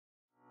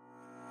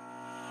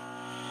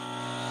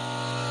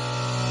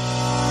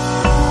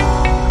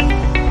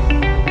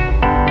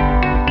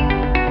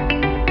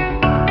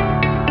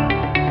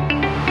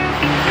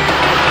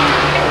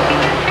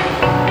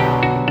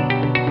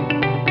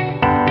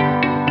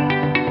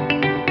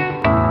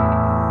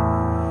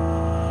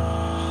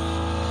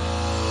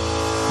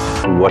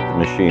what the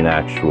machine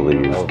actually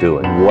is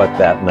doing, what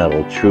that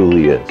metal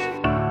truly is.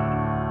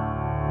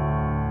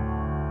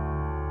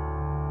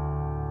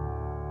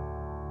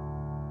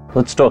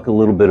 Let's talk a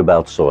little bit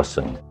about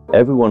sourcing.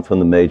 Everyone from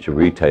the major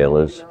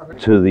retailers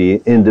to the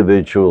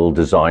individual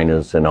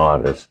designers and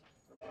artists,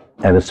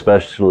 and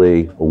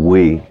especially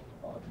we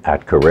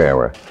at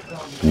Carrera,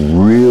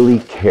 really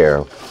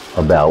care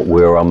about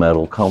where our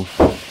metal comes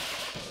from.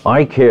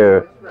 I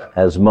care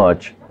as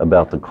much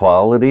about the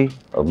quality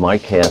of my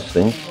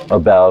casting,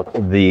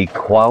 about the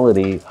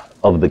quality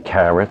of the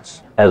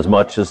carats, as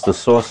much as the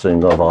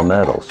sourcing of our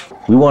metals.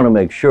 We want to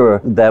make sure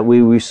that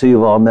we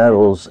receive our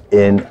metals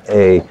in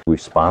a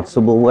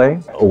responsible way,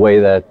 a way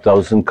that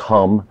doesn't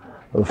come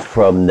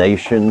from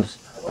nations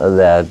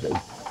that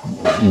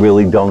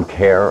really don't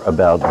care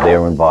about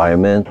their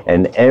environment.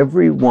 And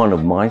every one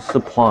of my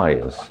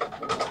suppliers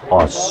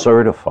are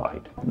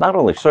certified, not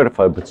only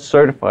certified, but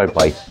certified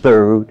by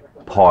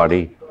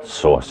third-party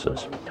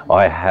sources.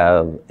 I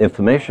have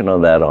information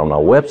on that on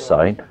our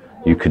website.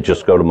 You could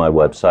just go to my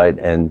website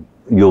and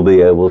you'll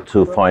be able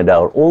to find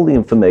out all the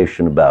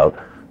information about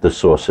the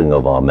sourcing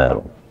of our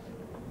metal.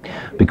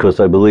 Because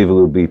I believe it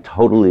would be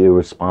totally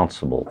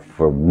irresponsible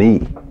for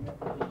me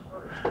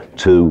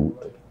to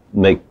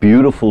make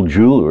beautiful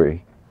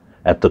jewelry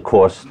at the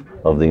cost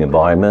of the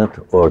environment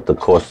or at the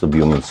cost of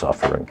human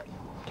suffering.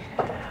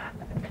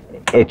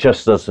 It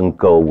just doesn't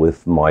go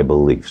with my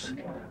beliefs.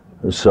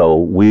 So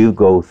we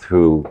go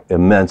through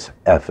immense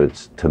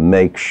efforts to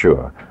make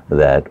sure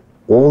that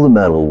all the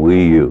metal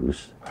we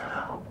use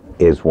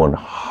is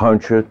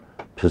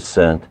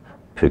 100%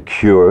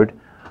 procured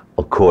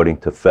according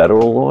to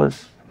federal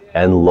laws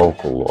and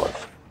local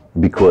laws,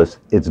 because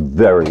it's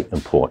very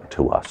important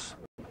to us.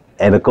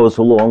 And it goes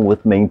along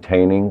with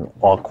maintaining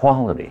our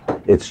quality.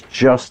 It's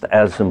just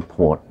as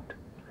important,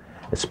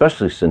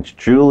 especially since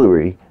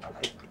jewelry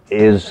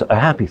is a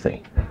happy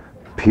thing.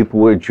 People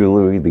wear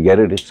jewelry, they get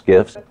it as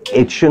gifts.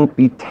 It shouldn't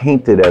be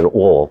tainted at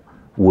all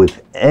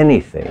with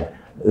anything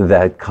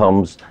that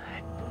comes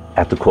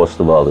at the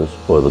cost of others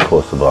or the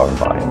cost of our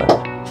environment.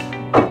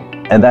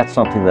 And that's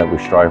something that we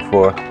strive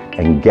for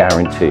and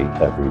guarantee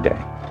every day.